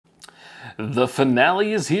The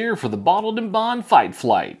finale is here for the Bottled and Bond Fight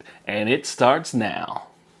Flight, and it starts now.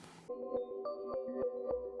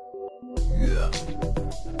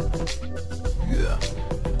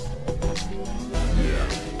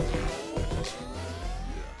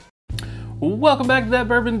 Welcome back to That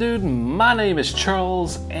Bourbon Dude. My name is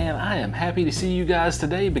Charles, and I am happy to see you guys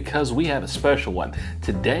today because we have a special one.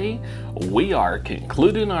 Today, we are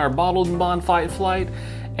concluding our Bottled and Bond Fight Flight,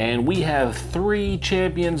 and we have 3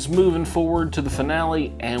 champions moving forward to the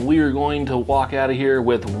finale, and we are going to walk out of here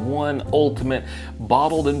with one ultimate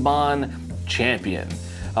Bottled and Bond champion.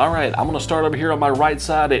 Alright, I'm going to start over here on my right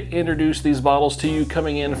side and introduce these bottles to you,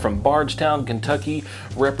 coming in from Bardstown, Kentucky,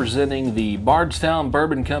 representing the Bardstown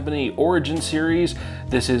Bourbon Company Origin Series.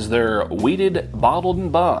 This is their Wheated Bottled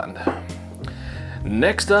and Bond.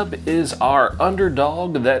 Next up is our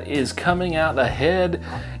underdog that is coming out ahead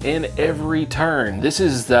in every turn. This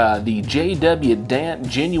is the J.W. Dant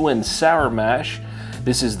Genuine Sour Mash.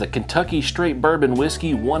 This is the Kentucky Straight Bourbon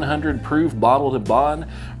Whiskey 100 Proof Bottled and Bond,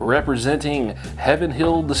 representing Heaven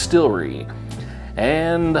Hill Distillery.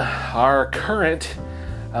 And our current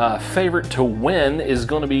favorite to win is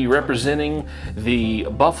going to be representing the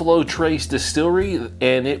Buffalo Trace Distillery,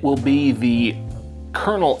 and it will be the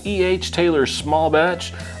Colonel E.H. Taylor Small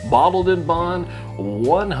Batch Bottled and Bond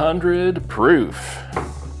 100 Proof.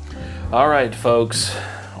 All right, folks,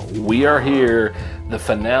 we are here. The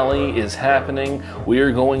finale is happening. We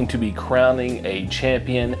are going to be crowning a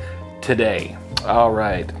champion today. All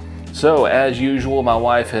right. So, as usual, my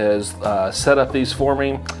wife has set up these for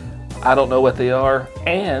me. I don't know what they are,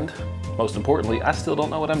 and most importantly, I still don't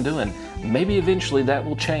know what I'm doing. Maybe eventually that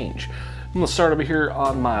will change. I'm going to start over here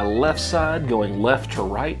on my left side, going left to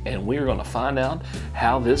right, and we're going to find out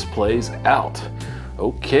how this plays out.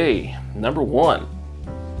 Okay, number 1.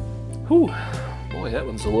 Whew, boy, that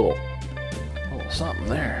one's a little something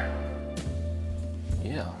there.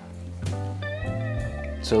 Yeah.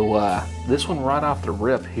 So this one right off the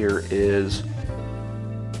rip here is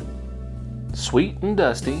sweet and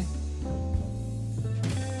dusty,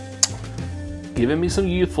 giving me some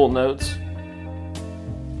youthful notes.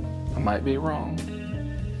 I might be wrong.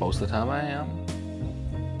 Most of the time I am.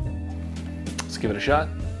 Let's give it a shot.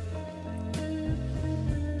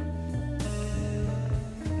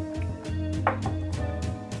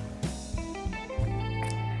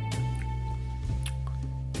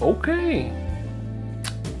 Okay,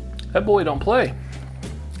 that boy don't play.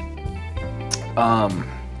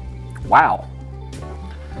 Wow.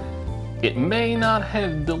 It may not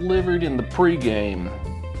have delivered in the pregame,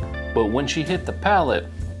 but when she hit the palate,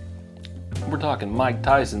 we're talking Mike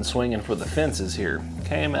Tyson swinging for the fences here.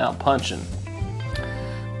 Came out punching.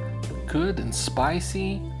 Good and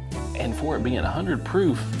spicy, and for it being 100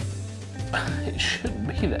 proof, it shouldn't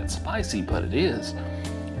be that spicy, but it is.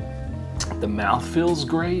 The mouth feels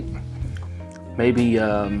great, maybe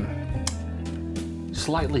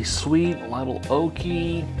slightly sweet, a little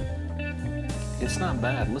oaky. It's not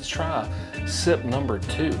bad. Let's try sip number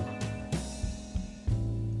 2.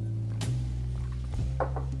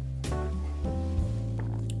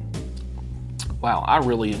 Wow, I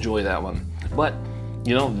really enjoy that one. But,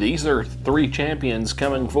 you know, these are 3 champions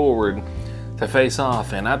coming forward to face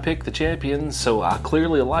off, and I picked the champions, so I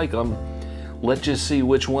clearly like them. Let's just see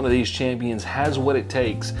which one of these champions has what it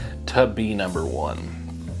takes to be number 1.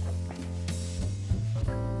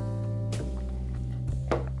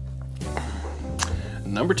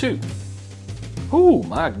 Number 2. Oh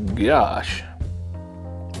my gosh.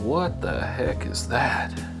 What the heck is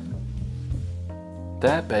that?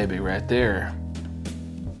 That baby right there.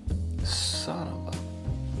 Son of a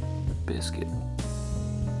biscuit.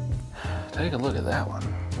 Take a look at that one.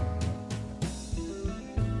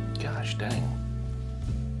 Gosh dang.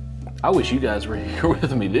 I wish you guys were here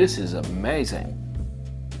with me. This is amazing.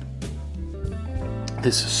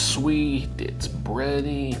 This is sweet, it's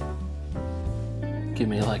bready. Give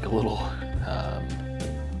me like a little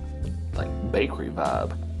like bakery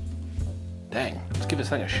vibe. Dang, let's give this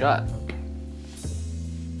thing a shot.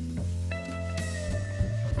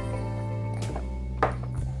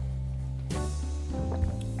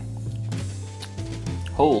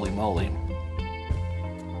 Holy moly.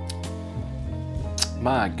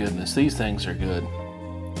 My goodness, these things are good.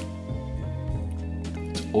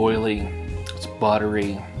 It's oily, it's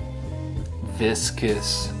buttery,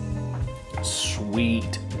 viscous,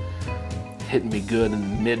 sweet, hitting me good in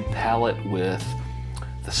the mid palate with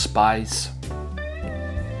the spice.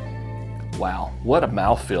 Wow, what a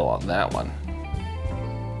mouthfeel on that one.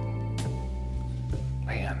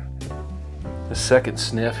 Man, the second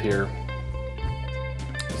sniff here,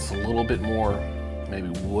 it's a little bit more maybe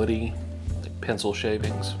woody, like pencil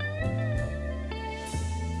shavings.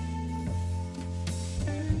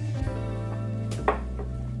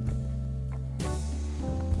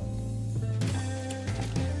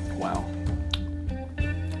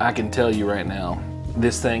 I can tell you right now,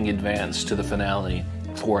 this thing advanced to the finale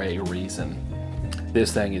for a reason.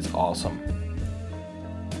 This thing is awesome.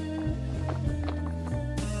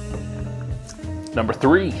 Number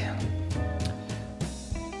 3.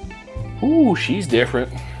 Ooh, she's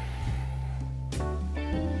different.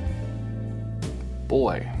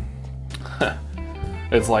 Boy,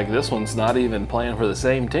 it's like this one's not even playing for the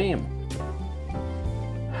same team.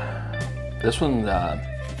 This one,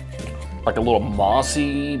 like a little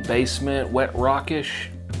mossy basement, wet rockish.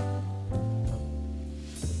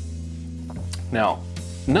 Now,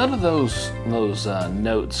 none of those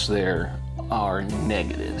notes there are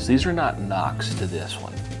negatives. These are not knocks to this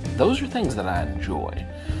one. Those are things that I enjoy.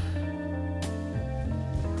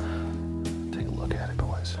 Take a look at it,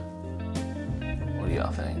 boys. What do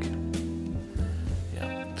y'all think?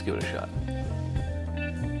 Yeah, let's give it a shot.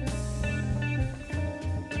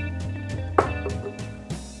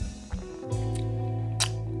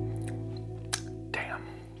 Damn.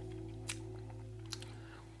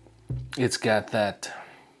 It's got that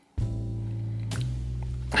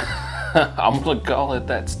I'm gonna call it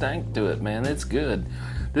that stank to it, man. It's good.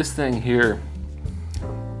 This thing here,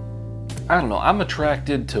 I don't know, I'm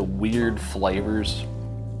attracted to weird flavors.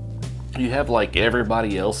 You have like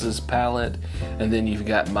everybody else's palate, and then you've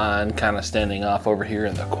got mine kind of standing off over here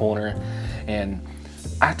in the corner. And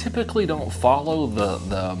I typically don't follow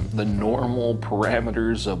the normal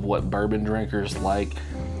parameters of what bourbon drinkers like.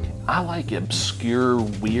 I like obscure,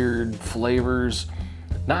 weird flavors,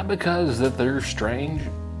 not because that they're strange.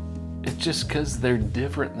 It's just because they're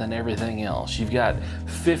different than everything else. You've got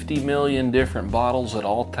 50 million different bottles that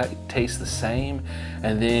all taste the same,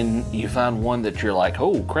 and then you find one that you're like,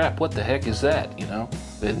 oh crap, what the heck is that, you know?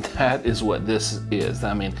 And that is what this is.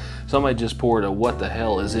 I mean, somebody just poured a what the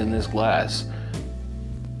hell is in this glass.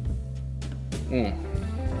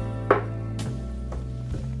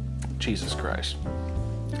 Jesus Christ.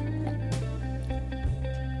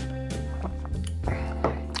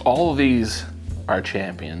 All of these are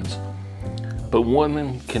champions, but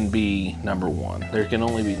one can be number one. There can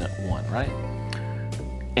only be one, right?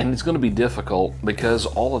 And it's going to be difficult because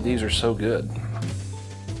all of these are so good.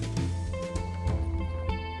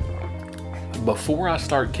 Before I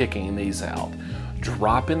start kicking these out,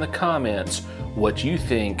 drop in the comments what you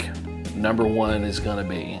think number one is going to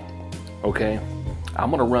be, okay? I'm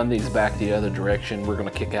going to run these back the other direction. We're going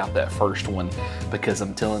to kick out that first one because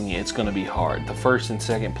I'm telling you, it's going to be hard. The first and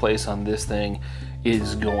second place on this thing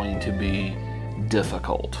is going to be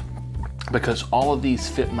difficult because all of these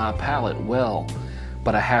fit my palate well,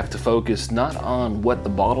 but I have to focus not on what the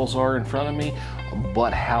bottles are in front of me,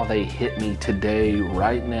 but how they hit me today,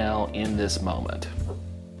 right now, in this moment.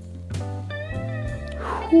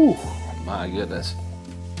 Whew, my goodness.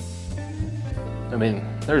 I mean,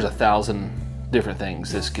 there's 1,000 different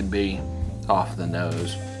things this could be off the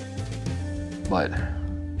nose, but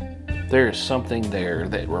there's something there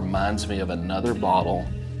that reminds me of another bottle,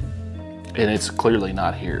 and it's clearly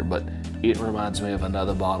not here, but it reminds me of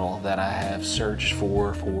another bottle that I have searched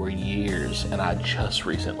for years and I just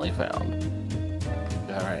recently found.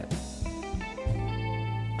 All right.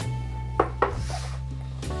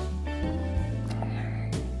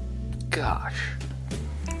 Gosh.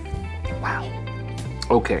 Wow.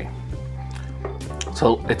 Okay.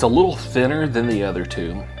 So it's a little thinner than the other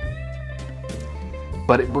two,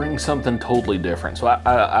 but it brings something totally different. So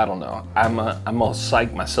I don't know. I'm gonna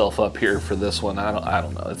psych myself up here for this one. I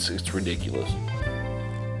don't know. It's ridiculous.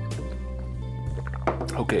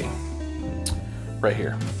 Okay, right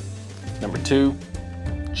here, number 2.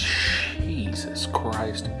 Jesus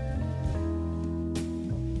Christ,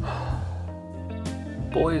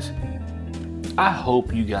 boys! I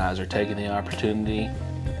hope you guys are taking the opportunity.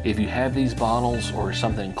 If you have these bottles or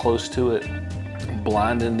something close to it,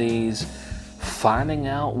 blinding these, finding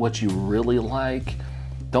out what you really like.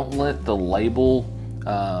 Don't let the label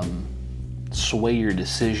sway your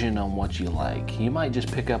decision on what you like. You might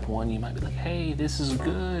just pick up one, you might be like, hey, this is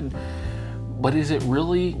good. But is it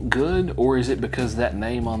really good, or is it because that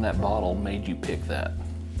name on that bottle made you pick that?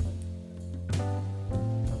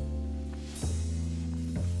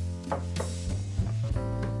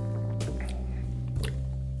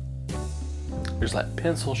 There's like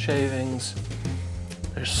pencil shavings,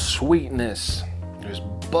 there's sweetness, there's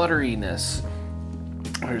butteriness,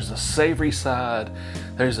 there's a savory side,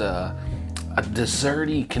 there's a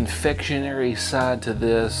desserty confectionery side to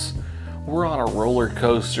this. We're on a roller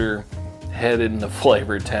coaster headed into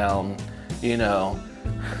Flavor Town, you know.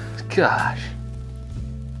 Gosh.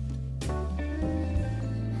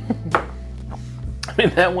 I mean,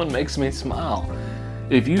 that one makes me smile.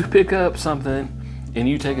 If you pick up something and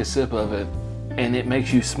you take a sip of it, and it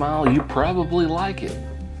makes you smile, you probably like it.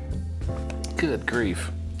 Good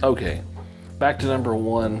grief. Okay, back to number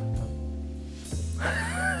one.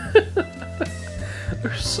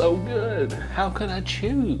 They're so good. How could I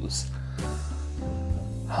choose?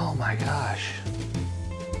 Oh my gosh.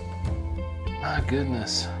 My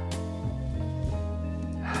goodness.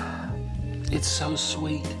 It's so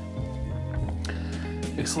sweet.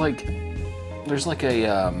 It's like there's like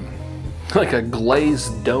a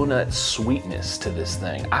glazed donut sweetness to this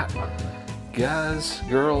thing. Guys,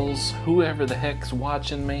 girls, whoever the heck's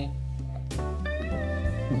watching me,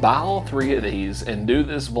 buy all three of these and do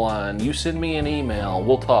this blind. You send me an email,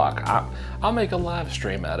 we'll talk. I'll make a live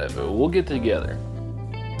stream out of it. We'll get together.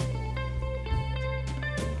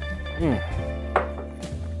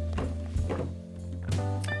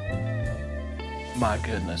 My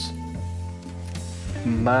goodness.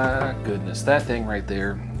 My goodness. That thing right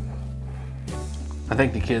there, I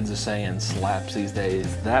think the kids are saying slaps these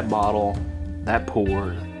days. That bottle, that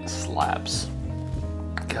pour slaps.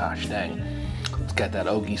 Gosh dang. It's got that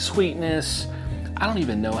oaky sweetness. I don't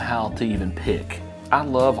even know how to even pick. I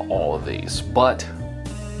love all of these, but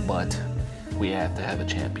we have to have a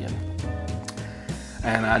champion.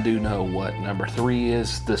 And I do know what number 3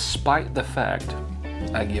 is, despite the fact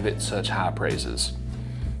I give it such high praises.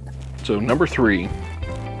 So number 3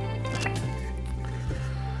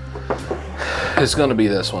 is going to be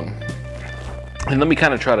this one. And let me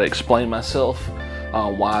kind of try to explain myself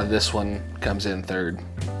why this one comes in third.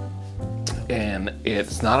 And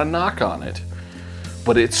it's not a knock on it,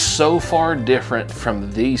 but it's so far different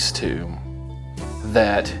from these two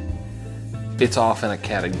that it's off in a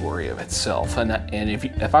category of itself. And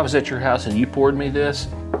if I was at your house and you poured me this,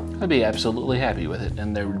 I'd be absolutely happy with it,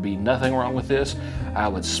 and there would be nothing wrong with this. I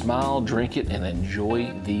would smile, drink it, and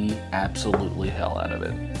enjoy the absolutely hell out of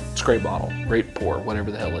it. It's a great bottle, great pour,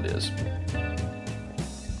 whatever the hell it is.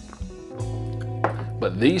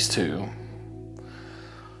 But these two,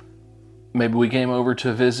 maybe we came over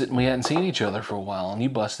to visit and we hadn't seen each other for a while, and you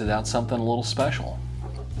busted out something a little special.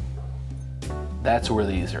 That's where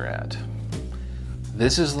these are at.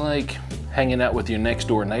 This is like hanging out with your next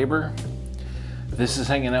door neighbor. This is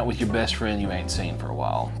hanging out with your best friend you ain't seen for a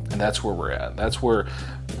while. And that's where we're at. That's where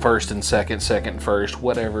first and second, second, first,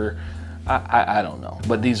 whatever. I don't know,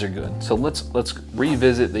 but these are good. So let's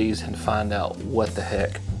revisit these and find out what the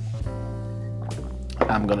heck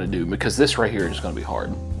I'm gonna do, because this right here is gonna be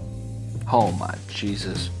hard. Oh my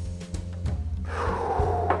Jesus.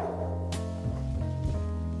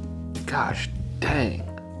 Gosh dang.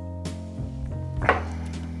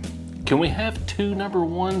 Can we have 2 number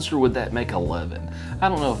 1s, or would that make 11? I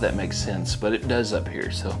don't know if that makes sense, but it does up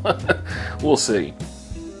here, so we'll see.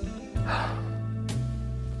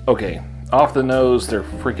 Okay, off the nose, they're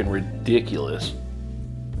freaking ridiculous.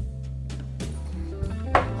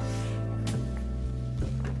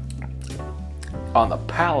 On the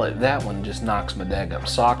palate, that one just knocks my daggum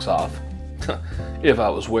socks off. If I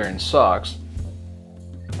was wearing socks.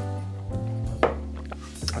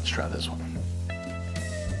 Let's try this one.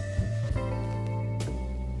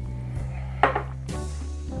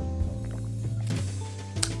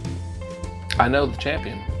 I know the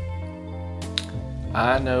champion.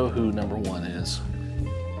 I know who number 1 is,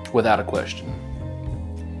 without a question.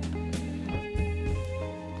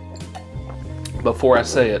 Before I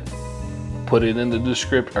say it, put it in the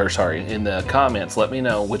description, or sorry, in the comments. Let me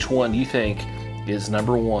know which one you think is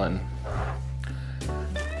number 1.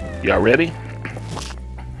 Y'all ready?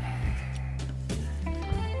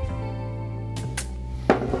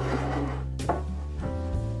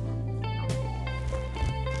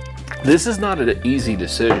 This is not an easy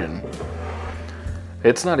decision.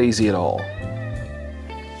 It's not easy at all.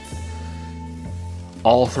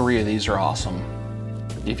 All 3 of these are awesome.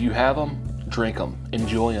 If you have them, drink them,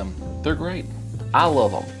 enjoy them. They're great. I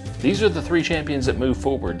love them. These are the 3 champions that move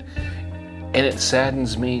forward. And it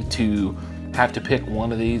saddens me to have to pick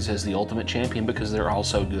one of these as the ultimate champion because they're all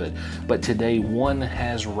so good. But today, one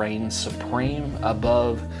has reigned supreme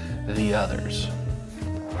above the others.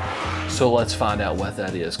 So let's find out what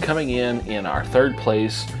that is. Coming in our 3rd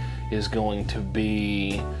place is going to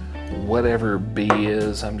be whatever B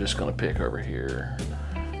is. I'm just going to pick over here.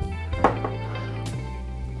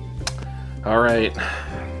 All right,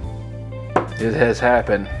 it has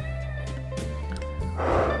happened.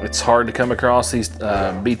 It's hard to come across these,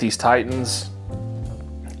 beat these Titans.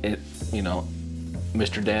 You know,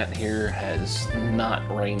 Mr. Dant here has not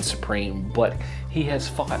reigned supreme, but he has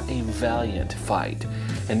fought a valiant fight,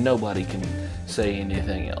 and nobody can say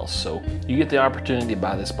anything else. So you get the opportunity to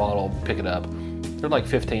buy this bottle, pick it up. They're like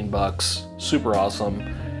 15 bucks, super awesome.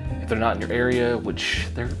 they're not in your area, which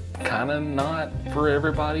they're kind of not for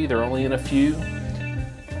everybody, they're only in a few,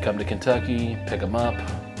 come to Kentucky, pick them up,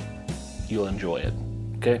 you'll enjoy it.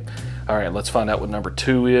 Okay, all right, let's find out what number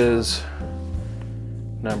 2 is.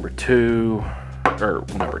 Number two, huh,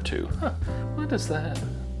 what is that?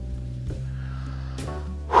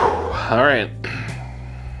 Whew. All right,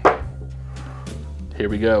 here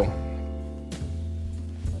we go.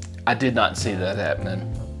 I did not see that happening.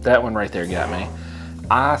 That one right there got me.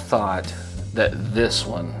 I thought that this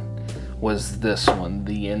one was this one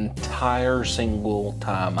the entire single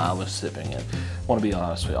time I was sipping it. I want to be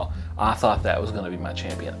honest with y'all. I thought that was going to be my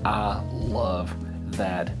champion. I love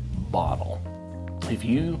that bottle. If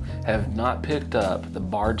you have not picked up the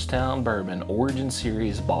Bardstown Bourbon Origin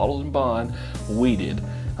Series Bottled and Bond Wheated,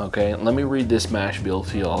 okay, let me read this mash bill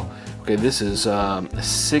to y'all. Okay, this is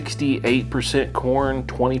 68% corn,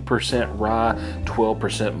 20% rye,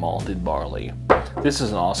 12% malted barley. This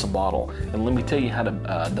is an awesome bottle, and let me tell you how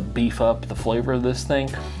to beef up the flavor of this thing.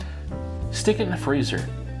 Stick it in the freezer.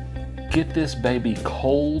 Get this baby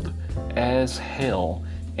cold as hell,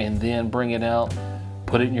 and then bring it out,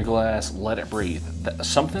 put it in your glass, let it breathe.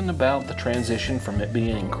 Something about the transition from it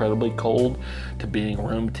being incredibly cold to being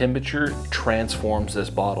room temperature transforms this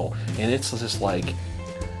bottle, and it's just like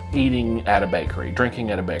eating at a bakery,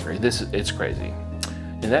 drinking at a bakery. It's crazy.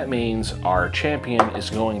 And that means our champion is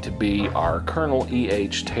going to be our Colonel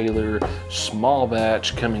E.H. Taylor small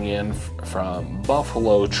batch coming in from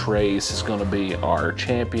Buffalo Trace is going to be our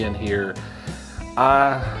champion here.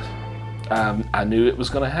 I knew it was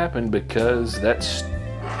going to happen because that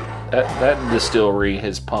distillery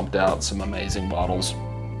has pumped out some amazing bottles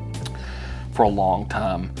for a long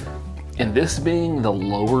time. And this being the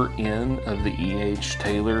lower end of the E.H.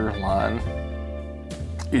 Taylor line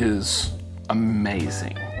is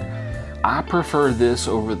amazing. I prefer this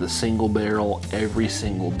over the single barrel every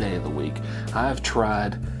single day of the week. I've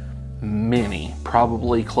tried many,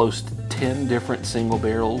 probably close to 10 different single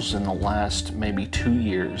barrels in the last maybe 2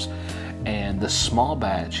 years, and the small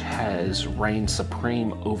batch has reigned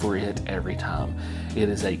supreme over it every time. It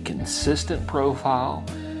is a consistent profile,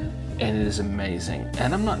 and it is amazing.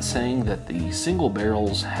 And I'm not saying that the single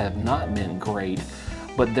barrels have not been great,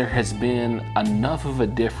 but there has been enough of a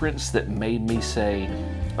difference that made me say,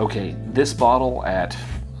 okay, this bottle at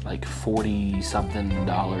like $40 something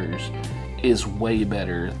is way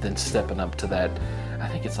better than stepping up to that. I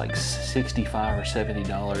think it's like $65 or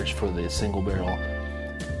 $70 for the single barrel.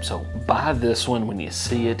 So buy this one when you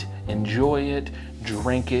see it, enjoy it,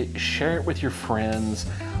 drink it, share it with your friends,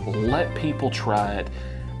 let people try it.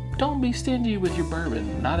 Don't be stingy with your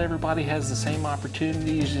bourbon. Not everybody has the same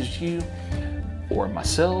opportunities as you or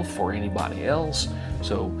myself or anybody else.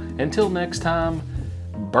 So until next time,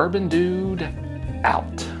 Bourbon Dude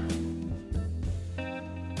out.